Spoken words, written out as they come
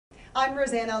I'm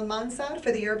Roseanne Almanzar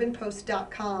for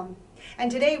theurbanpost.com. And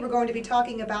today we're going to be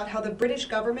talking about how the British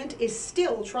government is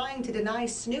still trying to deny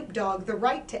Snoop Dogg the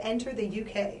right to enter the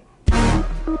UK.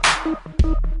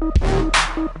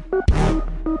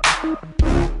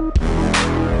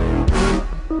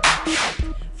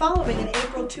 Following an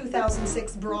April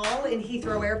 2006 brawl in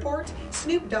Heathrow Airport,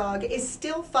 Snoop Dogg is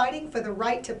still fighting for the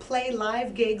right to play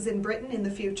live gigs in Britain in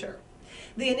the future.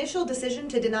 The initial decision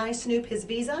to deny Snoop his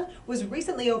visa was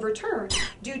recently overturned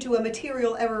due to a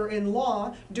material error in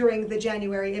law during the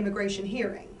January immigration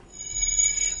hearing.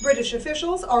 British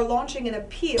officials are launching an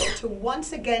appeal to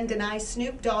once again deny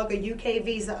Snoop Dogg a UK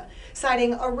visa,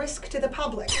 citing a risk to the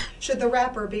public should the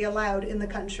rapper be allowed in the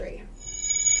country.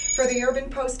 For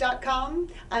theurbanpost.com,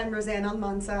 I'm Roseanne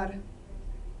Almanzar.